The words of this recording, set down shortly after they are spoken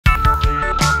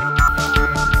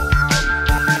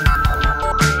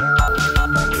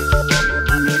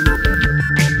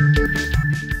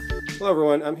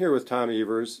everyone. I'm here with Tom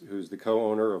Evers, who's the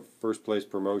co-owner of First Place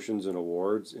Promotions and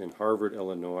Awards in Harvard,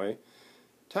 Illinois.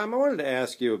 Tom, I wanted to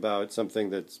ask you about something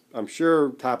that's, I'm sure,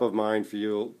 top of mind for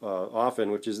you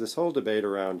often, which is this whole debate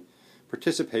around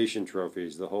participation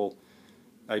trophies, the whole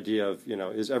idea of,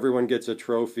 is everyone gets a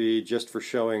trophy just for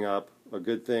showing up, a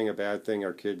good thing, a bad thing,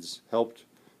 are kids helped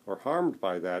or harmed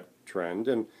by that trend?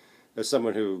 And as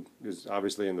someone who is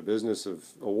obviously in the business of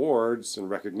awards and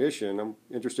recognition, I'm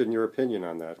interested in your opinion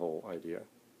on that whole idea.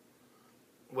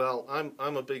 Well,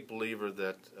 I'm a big believer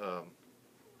that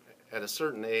at a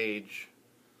certain age,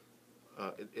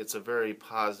 it's a very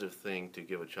positive thing to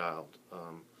give a child.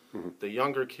 The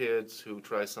younger kids who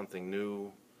try something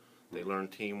new, they learn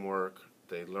teamwork,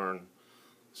 they learn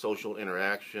social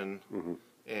interaction,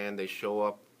 and they show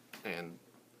up and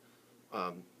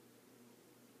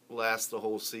last the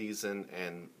whole season,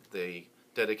 and they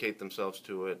dedicate themselves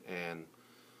to it, and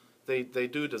they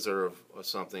do deserve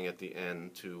something at the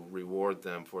end to reward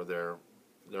them for their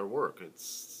work.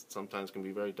 It's sometimes can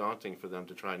be very daunting for them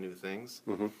to try new things,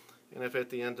 and if at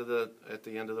the end of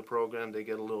the program they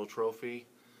get a little trophy,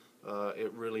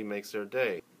 it really makes their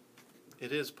day.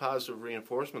 It is positive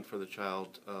reinforcement for the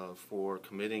child for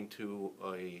committing to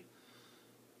a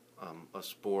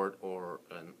sport or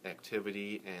an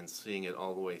activity and seeing it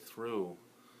all the way through.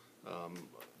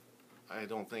 I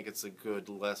don't think it's a good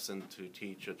lesson to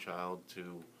teach a child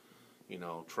to,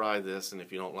 try this, and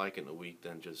if you don't like it in a week,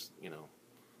 then just,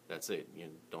 that's it. You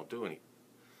don't do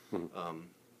anything.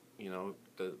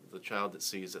 The child that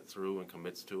sees it through and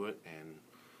commits to it, and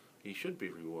he should be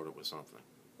rewarded with something.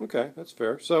 Okay, that's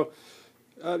fair. So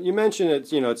you mentioned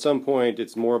it, at some point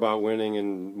it's more about winning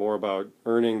and more about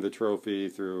earning the trophy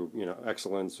through,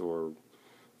 excellence or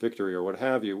victory or what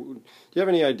have you. Do you have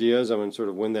any ideas on sort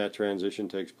of when that transition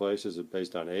takes place? Is it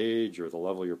based on age or the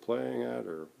level you're playing at,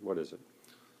 or what is it?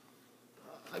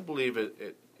 I believe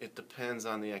it depends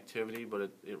on the activity, but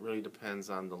it really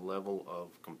depends on the level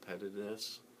of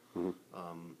competitiveness.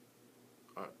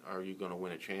 Are you going to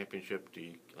win a championship? Do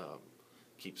you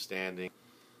keep standing?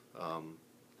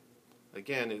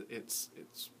 Again, it's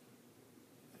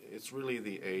really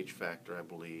the age factor, I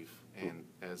believe, and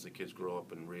as the kids grow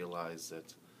up and realize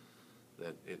that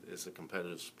it is a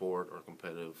competitive sport or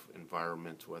competitive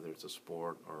environment, whether it's a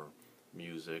sport or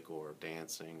music or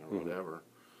dancing or whatever,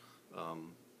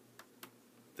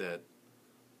 that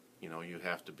you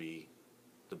have to be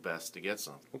the best to get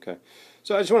something. Okay,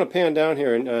 so I just want to pan down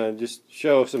here and just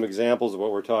show some examples of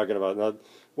what we're talking about. Now,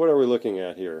 what are we looking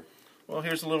at here? Well,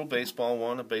 here's a little baseball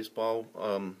one, a baseball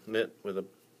mitt with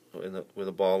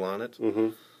a ball on it.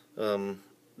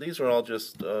 These are all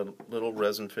just little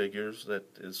resin figures that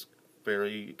is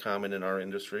very common in our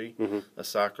industry. A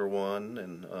soccer one,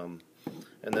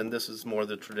 and then this is more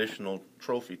the traditional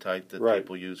trophy type that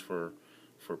people use for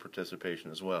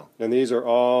participation as well. And these are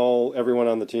all, everyone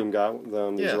on the team got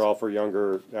them? These are all for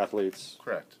younger athletes?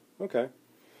 Correct. Okay.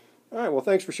 All right, well,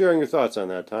 thanks for sharing your thoughts on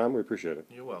that, Tom. We appreciate it.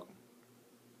 You're welcome.